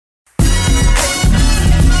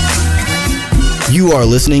You are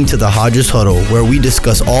listening to the Hodges Huddle, where we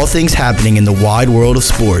discuss all things happening in the wide world of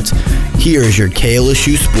sports. Here is your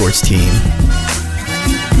KLSU Sports Team.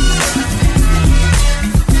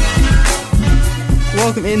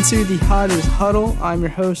 Welcome into the Hodges Huddle. I'm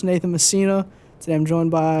your host, Nathan Messina. Today I'm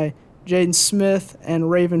joined by Jaden Smith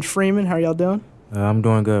and Raven Freeman. How are y'all doing? I'm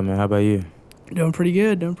doing good, man. How about you? Doing pretty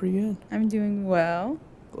good, I'm doing well.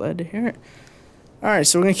 Glad to hear it. All right,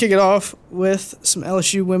 so we're going to kick it off with some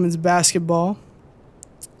LSU women's basketball.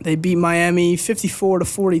 They beat Miami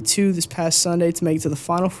 54-42 this past Sunday to make it to the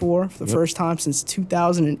Final Four for the first time since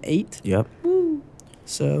 2008. Yep. Woo.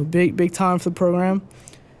 So big time for the program.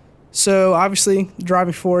 So obviously, the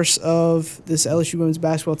driving force of this LSU women's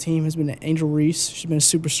basketball team has been Angel Reese. She's been a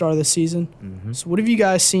superstar this season. Mm-hmm. So what have you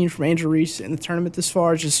guys seen from Angel Reese in the tournament this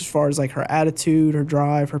far, just as far as like her attitude, her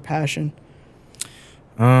drive, her passion?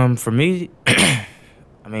 For me,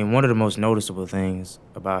 I mean, one of the most noticeable things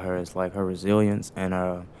about her is like her resilience and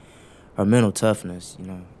her mental toughness. You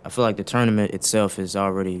know, I feel like the tournament itself is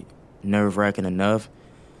already nerve-wracking enough.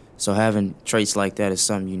 So having traits like that is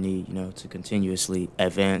something you need, you know, to continuously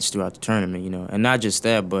advance throughout the tournament, you know. And not just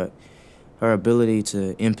that, but her ability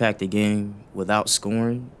to impact the game without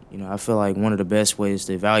scoring. You know, I feel like one of the best ways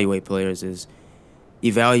to evaluate players is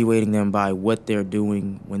evaluating them by what they're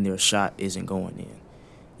doing when their shot isn't going in.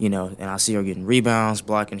 You know, and I see her getting rebounds,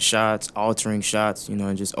 blocking shots, altering shots, you know,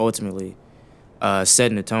 and just ultimately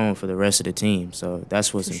setting the tone for the rest of the team. So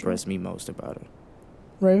that's what's impressed me most about her.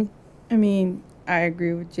 Raven? I mean, I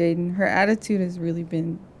agree with Jaden. Her attitude has really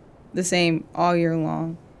been the same all year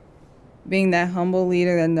long. Being that humble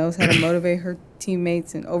leader that knows how to motivate her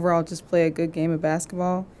teammates and overall just play a good game of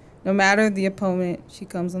basketball. No matter the opponent, she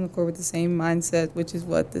comes on the court with the same mindset, which is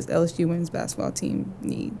what this LSU women's basketball team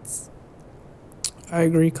needs. I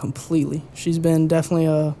agree completely. She's been definitely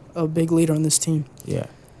a big leader on this team. Yeah.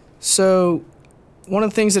 So one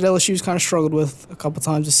of the things that LSU's kind of struggled with a couple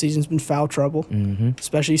times this season has been foul trouble. Mm-hmm.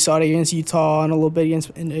 Especially you saw it against Utah and a little bit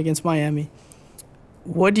against Miami.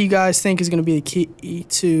 What do you guys think is going to be the key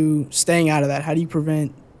to staying out of that? How do you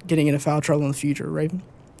prevent getting into foul trouble in the future, Raven?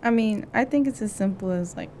 I mean, I think it's as simple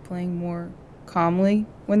as, like, playing more calmly.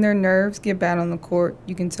 When their nerves get bad on the court,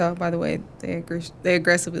 you can tell by the way they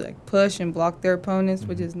aggressively, like, push and block their opponents,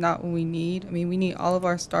 which is not what we need. I mean, we need all of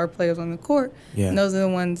our star players on the court, and those are the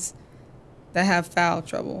ones that have foul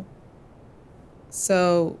trouble.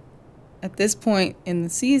 So at this point in the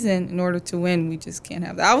season, in order to win, we just can't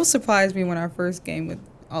have that. I was surprised me when our first game with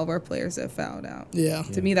all of our players that fouled out. Yeah.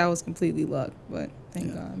 To me, that was completely luck, but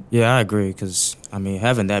thank God. Yeah, I agree because, I mean,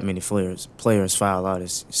 having that many players foul out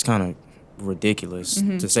is kind of ridiculous,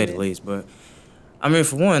 to say the least. But, I mean,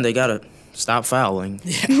 for one, they got to stop fouling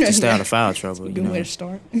to stay out of foul trouble. Good way to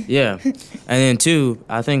start. Yeah. And then, two,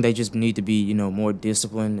 I think they just need to be, you know, more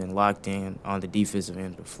disciplined and locked in on the defensive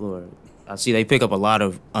end of the floor. I see they pick up a lot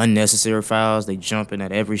of unnecessary fouls. They jump in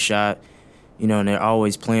at every shot, you know, and they're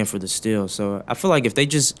always playing for the steal. So I feel like if they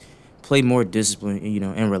just play more disciplined, you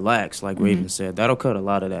know, and relax, like Raven said, that'll cut a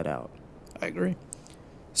lot of that out. I agree.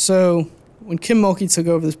 So when Kim Mulkey took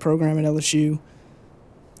over this program at LSU,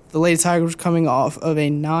 the Lady Tigers were coming off of a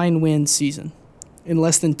 9-win season. In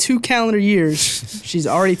less than 2 calendar years, she's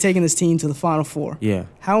already taken this team to the Final Four. Yeah.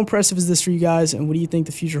 How impressive is this for you guys, and what do you think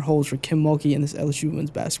the future holds for Kim Mulkey and this LSU women's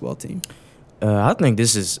basketball team? I think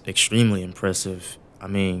this is extremely impressive. I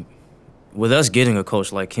mean, with us getting a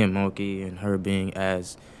coach like Kim Mulkey and her being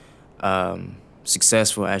as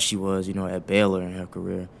successful as she was, you know, at Baylor in her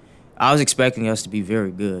career, I was expecting us to be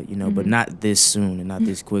very good, you know, but not this soon and not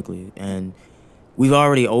this quickly. And we've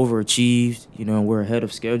already overachieved, you know, and we're ahead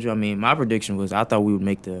of schedule. I mean, my prediction was I thought we would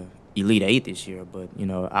make the Elite Eight this year, but, you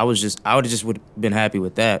know, I would have just been happy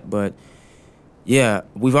with that. But, yeah,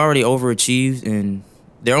 we've already overachieved, and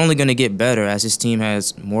they're only going to get better as this team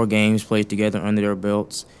has more games played together under their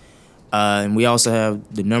belts. And we also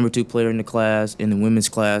have the number 2 player in the class, in the women's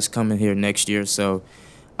class, coming here next year. So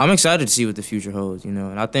I'm excited to see what the future holds, you know.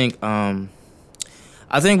 And I think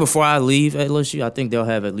before I leave at LSU, I think they'll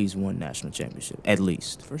have at least one national championship, at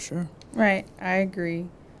least. For sure. Right, I agree.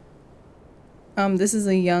 This is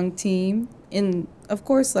a young team. And, of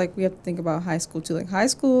course, like, we have to think about high school, too. Like, high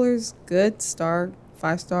schoolers, good star,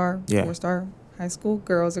 5-star, 4-star high school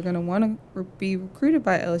girls are going to want to be recruited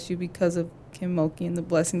by LSU because of Kim Mulkey and the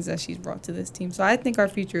blessings that she's brought to this team. So I think our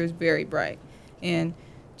future is very bright. And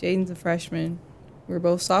Jaden's a freshman. We're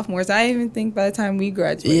both sophomores. I even think by the time we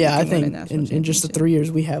graduate, I think in just the 3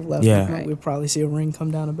 years we have left, we'll probably see a ring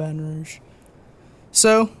come down to Baton Rouge.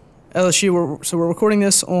 So, LSU, we're recording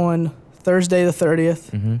this on Thursday the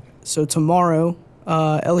 30th. Mm-hmm. So tomorrow,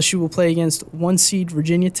 LSU will play against 1 seed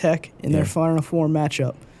Virginia Tech in their Final Four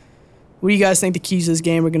matchup. What do you guys think the keys to this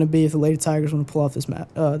game are going to be if the Lady Tigers want to pull off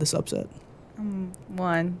this upset?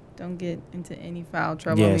 One, don't get into any foul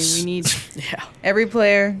trouble. Yes. I mean, we need Yeah. every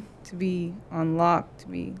player to be on lock, to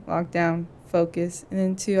be locked down, focused. And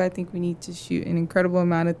then 2, I think we need to shoot an incredible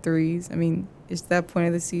amount of threes. I mean, it's that point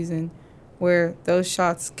of the season where those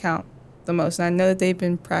shots count the most. And I know that they've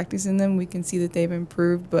been practicing them. We can see that they've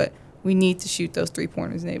improved, but we need to shoot those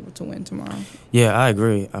 3-pointers and able to win tomorrow. Yeah, I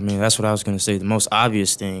agree. I mean, that's what I was going to say. The most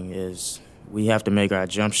obvious thing is we have to make our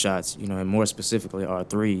jump shots, and more specifically our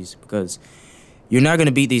threes, because you're not going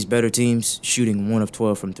to beat these better teams shooting 1 of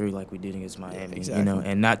 12 from 3 like we did against Miami. Exactly.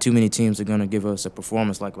 And not too many teams are going to give us a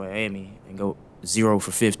performance like Miami and go 0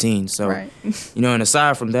 for 15. So, Right. And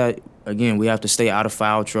aside from that, again, we have to stay out of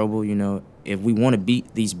foul trouble. If we want to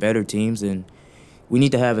beat these better teams, then we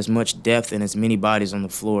need to have as much depth and as many bodies on the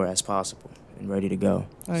floor as possible and ready to go.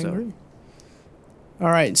 I agree. All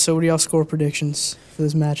right, so what do y'all score predictions for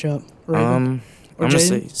this matchup? I'm going to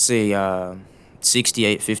Jaden? say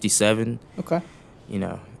 68-57. Okay.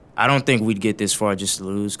 I don't think we'd get this far just to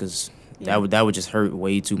lose because that would just hurt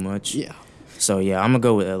way too much. Yeah. So, yeah, I'm going to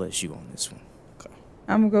go with LSU on this one.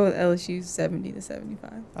 I'm going to go with LSU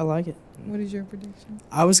 70-75. I like it. What is your prediction?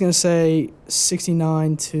 I was going to say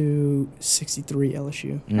 69-63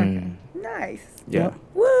 LSU. Okay. Nice. Yeah. Yep.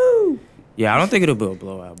 Woo! Yeah, I don't think it'll be a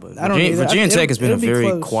blowout, but I don't either. Virginia Tech has been a it'll be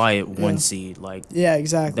very close. quiet one Yeah. seed. Like, Yeah,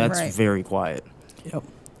 exactly. that's Right. very quiet. Yep.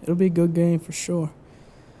 It'll be a good game for sure.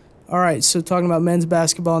 All right, so talking about men's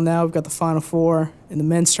basketball now, we've got the Final Four in the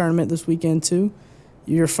men's tournament this weekend too.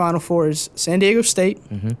 Your Final Four is San Diego State,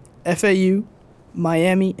 FAU,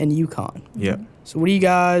 Miami, and UConn. Yeah. So what do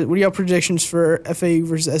y'all predictions for FAU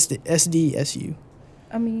versus SDSU?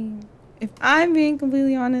 I mean, if I'm being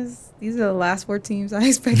completely honest, these are the last 4 teams I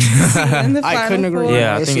expected to see in the Final I couldn't agree. Four.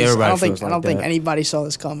 Yeah, I think everybody I don't think feels like I don't think that. anybody saw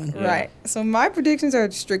this coming. Yeah. Right. So my predictions are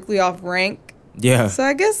strictly off rank. Yeah. So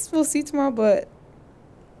I guess we'll see tomorrow, but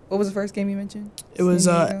what was the first game you mentioned? It was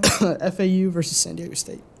San Diego? FAU versus San Diego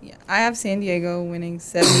State. Yeah, I have San Diego winning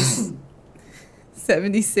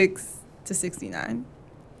 76-69.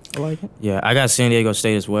 I like it. Yeah, I got San Diego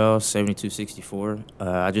State as well, 72-64.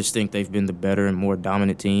 I just think they've been the better and more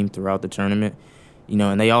dominant team throughout the tournament.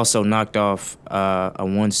 And they also knocked off a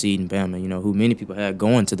 1 seed in Bama, who many people had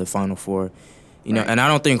going to the Final Four. Right. And I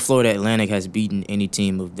don't think Florida Atlantic has beaten any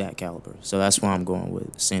team of that caliber. So that's why I'm going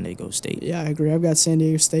with San Diego State. Yeah, I agree. I've got San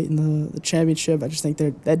Diego State in the championship. I just think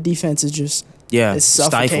that defense is just it's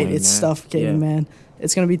stifling, suffocating. It's suffocating, man.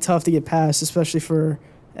 It's going to be tough to get past, especially for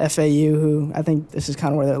FAU, who I think this is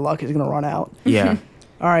kind of where their luck is going to run out. Yeah.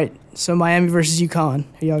 All right, so Miami versus UConn.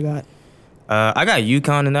 Who y'all got? I got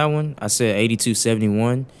UConn in that one. I said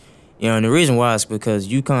 82-71. And the reason why is because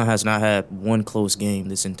UConn has not had one close game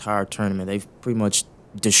this entire tournament. They've pretty much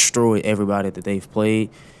destroyed everybody that they've played,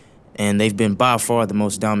 and they've been by far the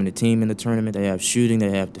most dominant team in the tournament. They have shooting,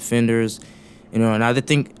 they have defenders, and I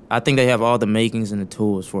think they have all the makings and the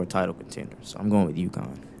tools for a title contender. So I'm going with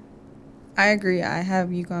UConn. I agree. I have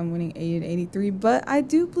UConn winning 80-83, but I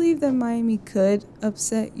do believe that Miami could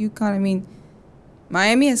upset UConn. I mean,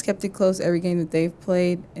 Miami has kept it close every game that they've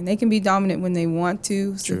played, and they can be dominant when they want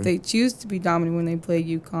to. So True. if they choose to be dominant when they play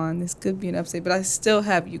UConn, this could be an upset. But I still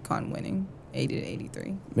have UConn winning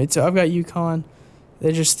 80-83. Me too. I've got UConn.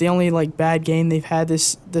 They're just the only bad game they've had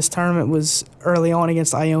this tournament was early on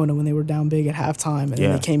against Iona when they were down big at halftime, and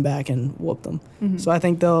then they came back and whooped them. Mm-hmm. So I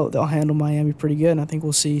think they'll handle Miami pretty good, and I think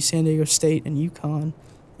we'll see San Diego State and UConn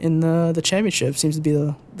in the championship. Seems to be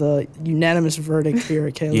the unanimous verdict here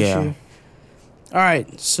at KLSU. Yeah. All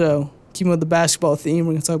right, so keeping with the basketball theme,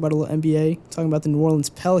 we're going to talk about a little NBA, talking about the New Orleans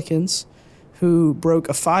Pelicans, who broke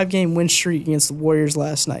a 5-game win streak against the Warriors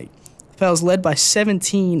last night. The Pels led by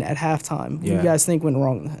 17 at halftime. What do you guys think went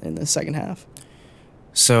wrong in the second half?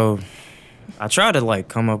 So I tried to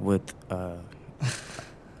come up with a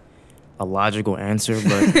logical answer,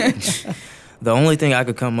 but the only thing I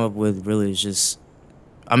could come up with really is just,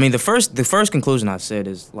 the first conclusion I said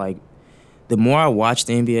is the more I watch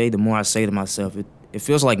the NBA, the more I say to myself, it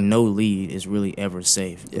feels like no lead is really ever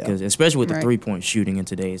safe, because especially with the 3-point shooting in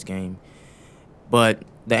today's game. But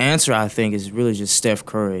the answer, I think, is really just Steph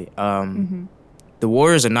Curry. The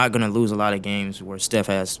Warriors are not going to lose a lot of games where Steph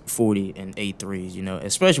has 40 and 8 threes,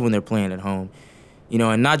 especially when they're playing at home.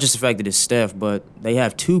 And not just the fact that it's Steph, but they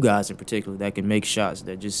have 2 guys in particular that can make shots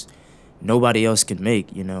that just nobody else can make,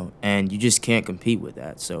 and you just can't compete with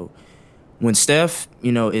that. So when Steph,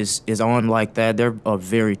 is on like that, they're a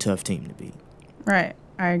very tough team to beat. Right.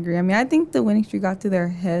 I agree. I think the winning streak got to their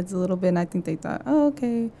heads a little bit, and I think they thought, oh,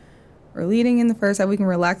 okay, we're leading in the first half. We can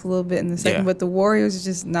relax a little bit in the second. Yeah. But the Warriors are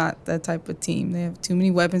just not that type of team. They have too many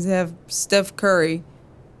weapons. They have Steph Curry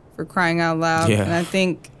for crying out loud. Yeah. And I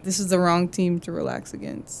think this is the wrong team to relax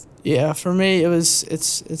against. Yeah, for me,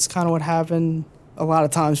 it's kind of what happened a lot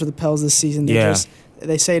of times for the Pels this season.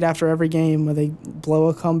 They say it after every game where they blow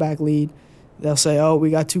a comeback lead. They'll say, "Oh,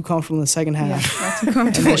 we got too comfortable in the second half." Yeah, got too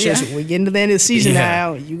comfortable. And it's just, we get into the end of the season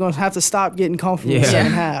now. You're gonna have to stop getting comfortable in the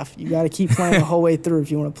second half. You got to keep playing the whole way through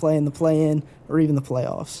if you want to play in the play-in or even the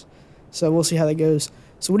playoffs. So we'll see how that goes.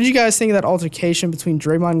 So what did you guys think of that altercation between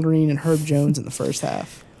Draymond Green and Herb Jones in the first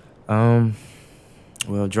half? Well,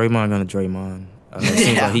 Draymond gonna Draymond. It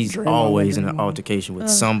seems like he's Draymond always in Draymond. an altercation with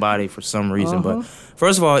somebody for some reason. But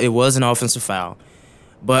first of all, it was an offensive foul.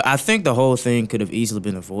 But I think the whole thing could have easily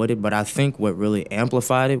been avoided. But I think what really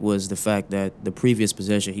amplified it was the fact that the previous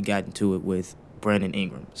possession, he got into it with Brandon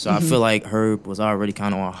Ingram. So I feel like Herb was already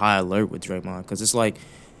kind of on high alert with Draymond. Because it's like,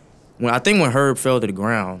 when Herb fell to the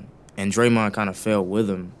ground and Draymond kind of fell with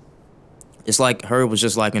him, it's like Herb was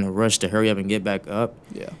just like in a rush to hurry up and get back up.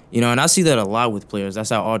 Yeah. You know, and I see that a lot with players.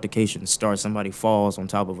 That's how altercations start. Somebody falls on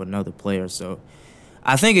top of another player. So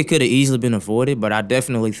I think it could have easily been avoided, but I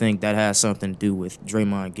definitely think that has something to do with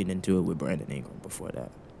Draymond getting into it with Brandon Ingram before that.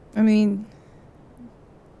 I mean,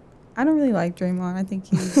 I don't really like Draymond. I think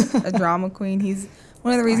he's a drama queen. He's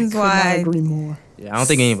one of the reasons I why could not agree more. Yeah, I don't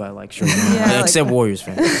think anybody likes Draymond, Yeah, except Warriors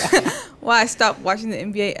fans. why I stopped watching the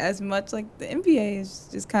NBA as much. Like, the NBA is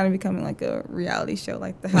just kind of becoming like a reality show,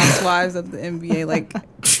 like the housewives of the NBA. Like,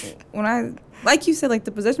 like you said, like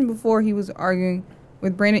the possession before, he was arguing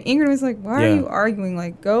with Brandon Ingram. It's like, why are you arguing?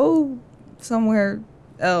 Like, go somewhere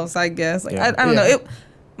else, I guess. Like, I don't know.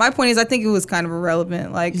 My point is, I think it was kind of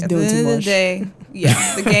irrelevant. Like, He's at the doing end too of the much. day,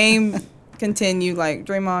 the game continued. Like,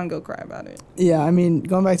 Draymond, go cry about it. Yeah, I mean,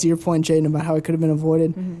 going back to your point, Jaden, about how it could have been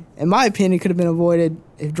avoided. In my opinion, it could have been avoided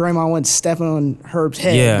if Draymond went stepping on Herb's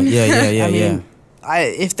head. Yeah. I mean,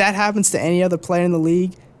 if that happens to any other player in the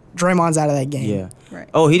league, Draymond's out of that game. Yeah. Right.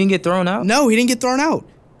 Oh, he didn't get thrown out? No, he didn't get thrown out.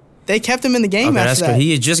 They kept him in the game Okay, after that's that. good.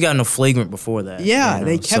 He had just gotten a flagrant before that. Yeah, you know?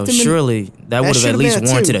 they kept so him in- surely that would have should at have least been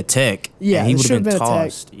a warranted two. a tech. Yeah, and he it would should have have been been a tech.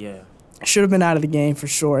 tossed. Yeah. Should have been out of the game for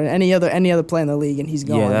sure. And any other player in the league, and he's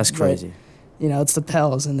gone. Yeah, that's But, crazy. you know, it's the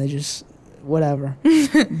Pels, and they just whatever.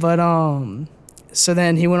 But so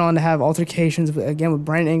then he went on to have altercations again with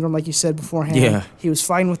Brandon Ingram, like you said beforehand. Yeah. He was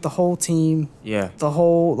fighting with the whole team, Yeah. the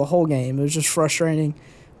whole game. It was just frustrating,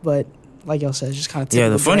 but like y'all said, it's just kind of Yeah,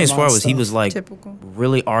 the funniest part was he stuff. was like Typical.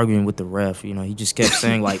 really arguing with the ref. You know, he just kept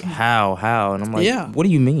saying like how, and I'm like, Yeah. what do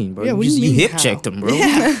you mean, bro? Yeah, what do you you mean, hip how? checked him, bro.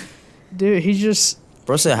 Yeah. Dude, he just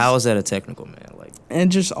Bro said, how is that a technical, man? Like,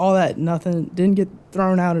 and just all that nothing didn't get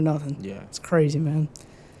thrown out or nothing. yeah. It's crazy, man.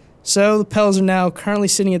 So the Pels are now currently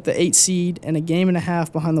sitting at the 8th seed and a game and a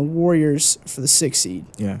half behind the Warriors for the 6th seed.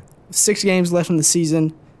 Yeah. With 6 games left in the season,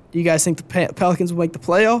 do you guys think the Pelicans will make the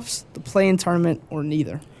playoffs, the play-in tournament, or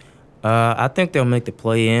neither? I think they'll make the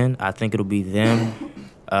play-in. I think it'll be them,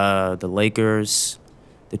 the Lakers,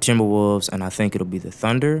 the Timberwolves, and I think it'll be the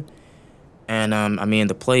Thunder. And I mean,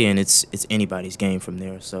 the play-in, it's anybody's game from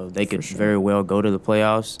there, so they could very well go to the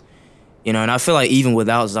playoffs. You know, and I feel like even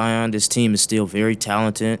without Zion, this team is still very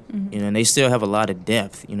talented. You know, and they still have a lot of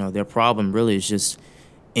depth. You know, their problem really is just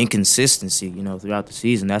inconsistency. You know, throughout the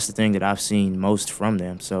season, that's the thing that I've seen most from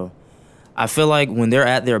them. So, I feel like when they're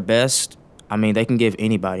at their best, I mean, they can give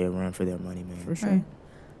anybody a run for their money, man. For sure. Right.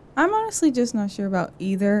 I'm honestly just not sure about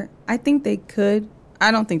either. I think they could. I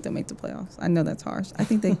don't think they'll make the playoffs. I know that's harsh. I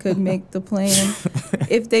think they could make the play-in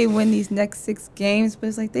if they win these next 6 games. But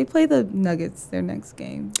it's like they play the Nuggets their next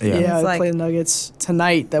game. Yeah. Yeah, It's they like, play the Nuggets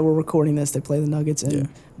tonight that we're recording this. They play the Nuggets and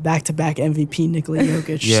back-to-back MVP Nikola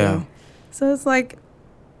Jokic. Yeah. so it's like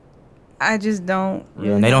I just don't. Yeah,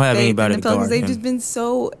 really and they don't have faith in anybody the to Pelicans. guard They've him. just been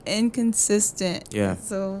so inconsistent. Yeah.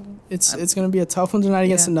 So it's going to be a tough one tonight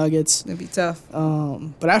against the Nuggets. it's gonna be tough.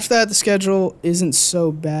 But after that, the schedule isn't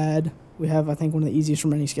so bad. We have, I think, one of the easiest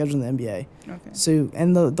remaining schedules in the NBA. Okay. So,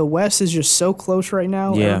 and the West is just so close right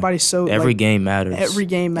now. Yeah. Everybody's so Every like, game matters. Every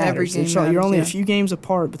game matters. Every game So you're matters, only yeah. a few games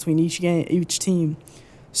apart between each team.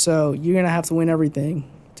 So you're gonna have to win everything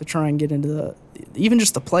to try and get into even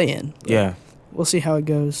just the play-in. But Yeah. we'll see how it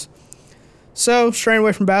goes. So straying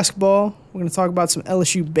away from basketball, we're gonna talk about some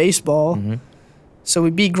LSU baseball. Mhm. So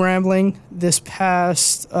we beat Grambling this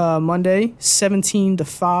past Monday,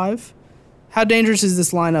 17-5. How dangerous is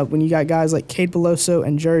this lineup when you got guys like Cade Beloso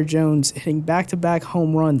and Jerry Jones hitting back-to-back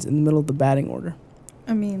home runs in the middle of the batting order?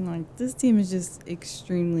 I mean, like, this team is just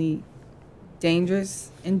extremely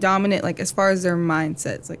dangerous and dominant, like, as far as their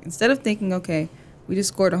mindsets. Like, instead of thinking, okay, we just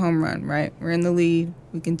scored a home run, right? We're in the lead.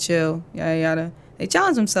 We can chill, yada, yada. They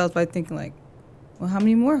challenge themselves by thinking, like, well, how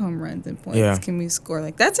many more home runs and points can we score?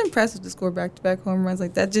 Like, that's impressive to score back-to-back home runs.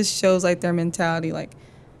 Like, that just shows, like, their mentality. Like,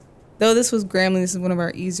 though this was Grambling, this is one of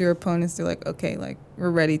our easier opponents. They're like, okay, like we're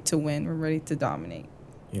ready to win. We're ready to dominate.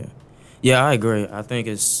 Yeah, I agree. I think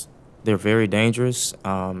they're very dangerous,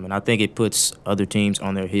 and I think it puts other teams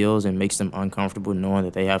on their heels and makes them uncomfortable knowing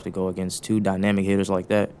that they have to go against two dynamic hitters like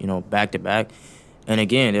that, back to back. And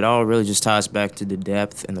again, it all really just ties back to the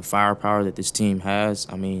depth and the firepower that this team has.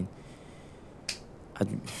 I mean,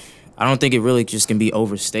 I don't think it really just can be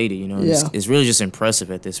overstated. It's really just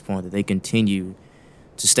impressive at this point that they continue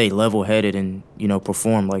to stay level-headed and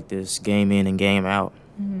perform like this game in and game out.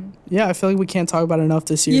 Mm-hmm. Yeah, I feel like we can't talk about it enough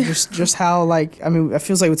this year. Yeah. Just how it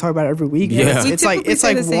feels like we talk about it every week. Yeah. It's like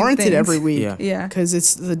warranted every week. Yeah. Because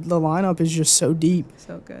it's the lineup is just so deep.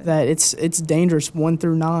 So good. That it's dangerous 1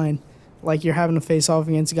 through 9. Like you're having to face off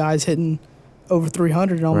against guys hitting over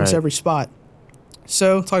 300 in almost every spot.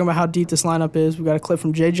 So talking about how deep this lineup is, we got a clip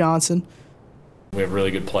from Jay Johnson. We have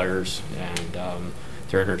really good players, and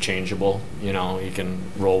they're interchangeable. You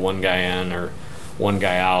can roll one guy in or one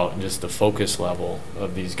guy out, and just the focus level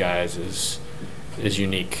of these guys is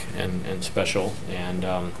unique and special.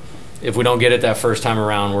 And if we don't get it that first time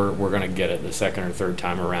around, we're going to get it the second or third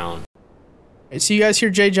time around. So you guys hear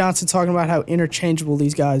Jay Johnson talking about how interchangeable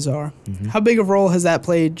these guys are. Mm-hmm. How big a role has that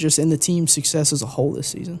played just in the team's success as a whole this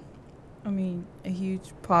season? I mean, a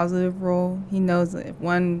huge positive role. He knows that if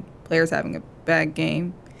one player's having a bad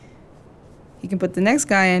game, he can put the next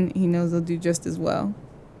guy in. He knows they'll do just as well.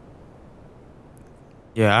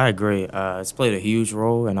 Yeah, I agree. It's played a huge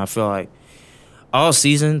role, and I feel like all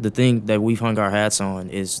season the thing that we've hung our hats on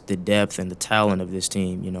is the depth and the talent of this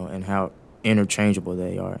team, and how interchangeable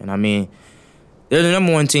they are. And I mean, they're the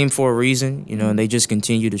number one team for a reason, and they just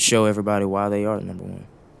continue to show everybody why they are the number one.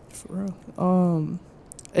 For real.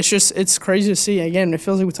 It's crazy to see. Again, it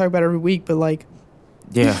feels like we talk about it every week, but like,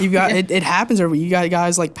 yeah, you've got it happens every week. You got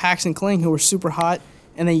guys like Paxton Kling who are super hot,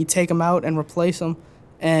 and then you take them out and replace them,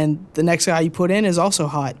 and the next guy you put in is also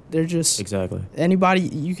hot. They're just exactly anybody.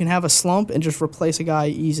 You can have a slump and just replace a guy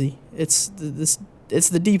easy. It's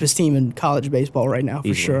the deepest team in college baseball right now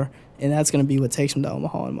for sure, and that's going to be what takes them to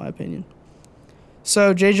Omaha, in my opinion.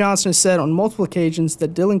 So Jay Johnson has said on multiple occasions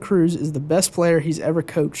that Dylan Cruz is the best player he's ever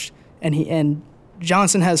coached, and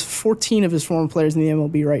Johnson has 14 of his former players in the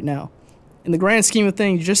MLB right now. In the grand scheme of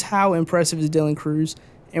things, just how impressive is Dylan Cruz,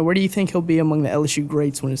 and where do you think he'll be among the LSU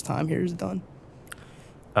greats when his time here is done?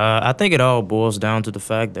 I think it all boils down to the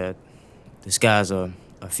fact that this guy's a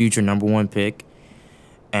future number one pick,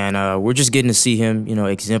 and we're just getting to see him,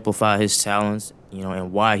 exemplify his talents,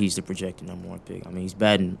 and why he's the projected number one pick. I mean, he's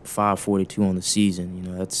batting .542 on the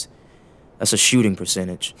season. That's a shooting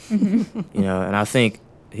percentage, and I think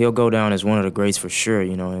he'll go down as one of the greats for sure,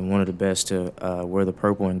 and one of the best to wear the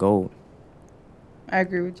purple and gold. I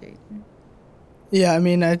agree with Jay. Yeah, I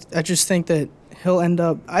mean, I just think that he'll end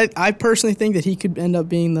up. I personally think that he could end up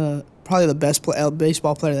being probably the best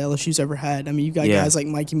baseball player that LSU's ever had. I mean, you got guys like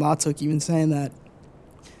Mikey Matuk even saying that.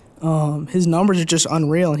 His numbers are just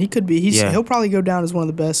unreal, and he'll probably go down as one of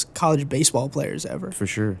the best college baseball players ever. For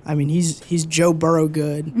sure. I mean, he's Joe Burrow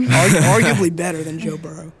good, arguably better than Joe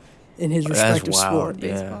Burrow in his respective sport.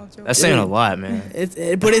 Yeah. That's saying a lot, man.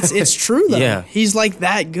 But it's true though. Yeah. He's like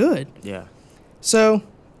that good. Yeah. So,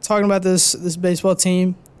 talking about this baseball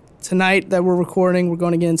team, tonight that we're recording, we're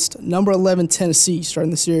going against number 11 Tennessee, starting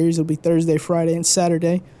the series. It'll be Thursday, Friday, and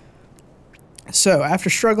Saturday. So, after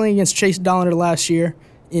struggling against Chase Dollander last year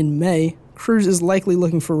in May, Cruz is likely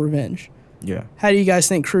looking for revenge. Yeah. How do you guys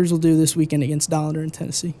think Cruz will do this weekend against Dollander in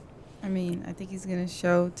Tennessee? I mean, I think he's going to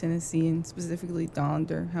show Tennessee and specifically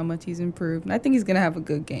Dollander how much he's improved. And I think he's going to have a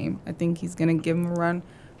good game. I think he's going to give them a run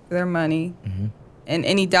for their money. Mm-hmm. And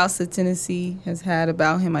any doubts that Tennessee has had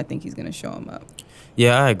about him, I think he's going to show him up.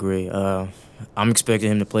 Yeah, I agree. I'm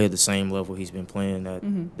expecting him to play at the same level he's been playing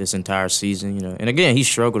at this entire season. And again, he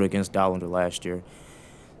struggled against Dollander last year.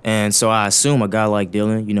 And so I assume a guy like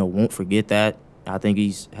Dylan, won't forget that. I think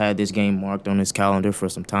he's had this game marked on his calendar for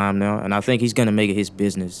some time now, and I think he's going to make it his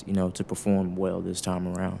business, to perform well this time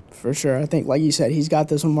around. For sure. I think, like you said, he's got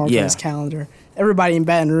this one marked on his calendar. Everybody in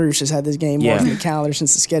Baton Rouge has had this game marked on the calendar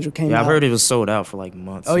since the schedule came out. Yeah, I've heard it was sold out for like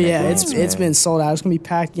months. Oh, yeah, it's been sold out. It's going to be a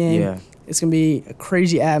packed game. Yeah. It's going to be a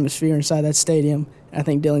crazy atmosphere inside that stadium, and I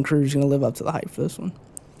think Dylan Cruz is going to live up to the hype for this one.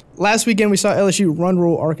 Last weekend, we saw LSU run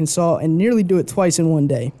rule Arkansas and nearly do it twice in one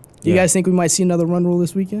day. Do you guys think we might see another run rule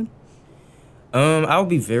this weekend? I would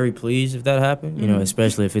be very pleased if that happened,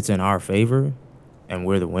 especially if it's in our favor and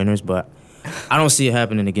we're the winners. But I don't see it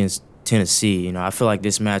happening against Tennessee. I feel like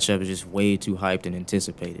this matchup is just way too hyped and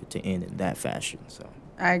anticipated to end in that fashion. So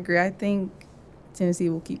I agree. I think Tennessee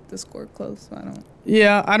will keep the score close. So I don't.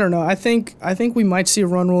 Yeah, I don't know. I think we might see a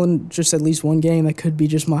run rule in just at least one game. That could be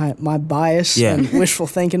just my bias and wishful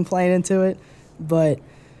thinking playing into it. But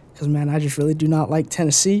because, man, I just really do not like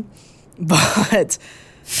Tennessee. But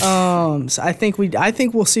so I think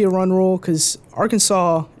we'll see a run rule because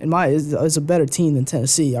Arkansas is a better team than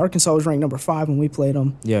Tennessee. Arkansas was ranked number 5 when we played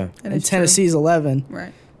them. Yeah. And Tennessee's 11.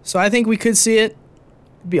 Right. So I think we could see it.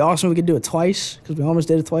 It'd be awesome if we could do it twice because we almost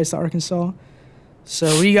did it twice to Arkansas. So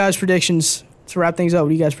what are you guys' predictions to wrap things up? What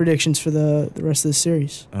are you guys' predictions for the rest of the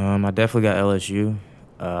series? I definitely got LSU.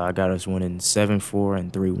 I got us winning 7-4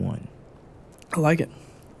 and 3-1. I like it.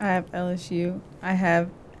 I have LSU. I have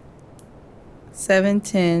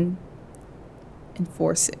 7-10 and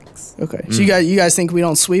 4-6. Okay. So you guys think we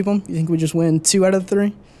don't sweep them? You think we just win 2 out of the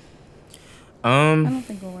 3? I don't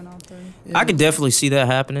think we'll win all 3. Yeah. I could definitely see that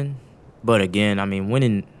happening. But again, I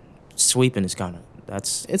mean, sweeping is kind of,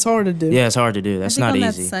 it's hard to do. Yeah, it's hard to do. That's not on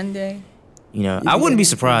easy. That Sunday. You know, I wouldn't be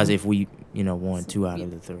surprised if we, won 2 out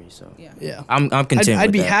of the 3. So Yeah. I'm content with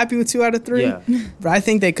I'd be that. happy with 2 out of 3. Yeah. But I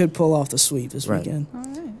think they could pull off the sweep this weekend. All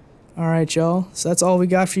right. All right, y'all. So that's all we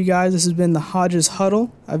got for you guys. This has been the Hodges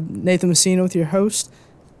Huddle. I'm Nathan Messina with your host.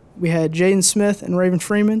 We had Jaden Smith and Raven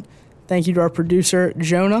Freeman. Thank you to our producer,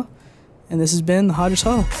 Jonah. And this has been the Hodges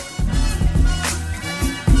Huddle.